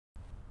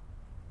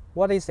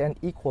What is an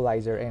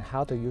equalizer and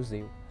how to use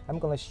it? I'm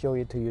going to show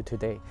it to you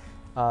today.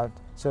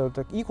 So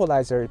the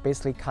equalizer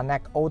basically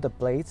connect all the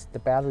blades, the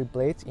battery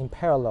blades, in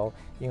parallel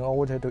in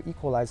order to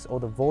equalize all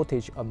the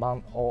voltage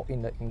among all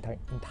in the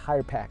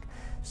entire pack.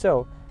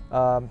 So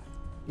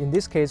in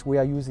this case, we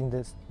are using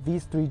this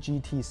V3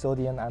 GT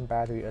sodium-ion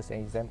battery as an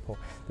example.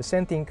 The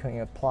same thing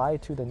can apply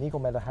to the nickel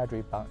metal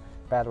hydride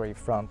battery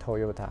from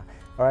Toyota.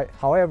 All right.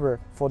 However,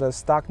 for the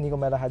stock nickel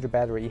metal hydride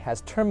battery, it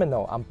has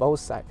terminal on both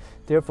sides.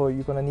 Therefore,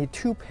 you're going to need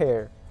two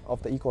pair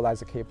of the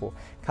equalizer cable.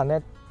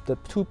 Connect the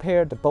two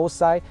pair to both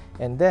sides,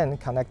 and then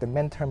connect the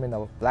main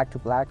terminal black to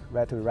black,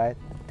 red to red,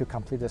 to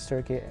complete the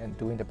circuit and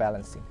doing the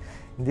balancing.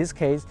 In this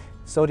case,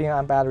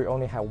 sodium-ion battery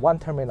only have one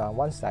terminal on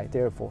one side.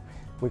 Therefore,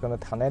 we're going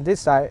to connect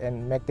this side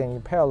and make them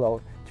in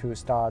parallel to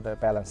start the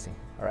balancing.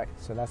 All right,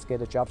 so let's get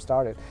the job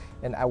started.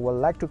 And I would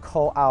like to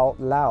call out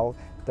loud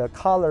the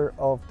color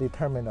of the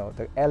terminal,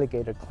 the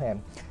alligator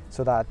clamp,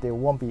 so that there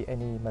won't be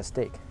any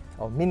mistake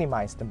or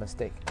minimize the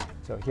mistake.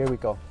 So here we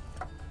go.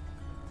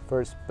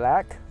 First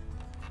black,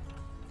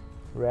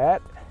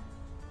 red,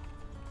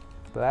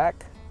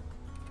 black,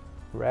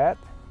 red.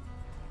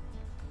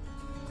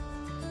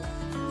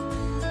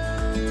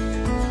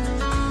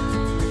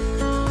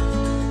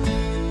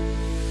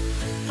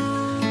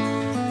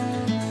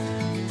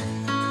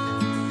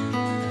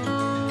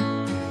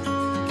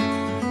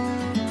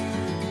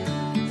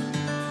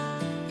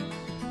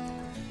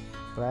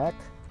 Black,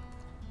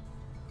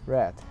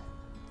 red.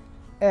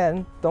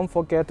 And don't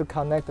forget to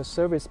connect the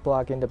service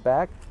plug in the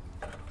back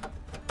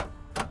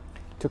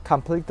to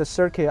complete the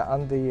circuit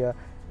on the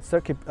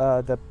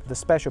the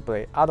special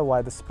blade.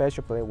 Otherwise, the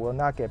special blade will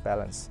not get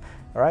balanced.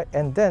 All right,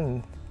 and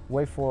then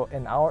wait for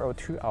an hour or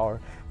 2 hours,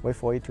 wait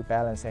for it to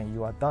balance, and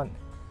you are done.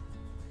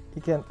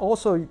 It can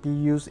also be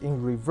used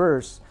in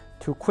reverse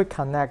to quick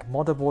connect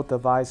multiple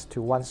devices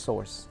to one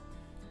source.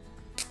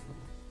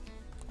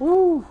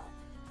 Woo!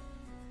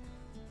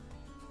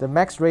 The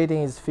max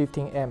rating is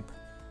 15 amp.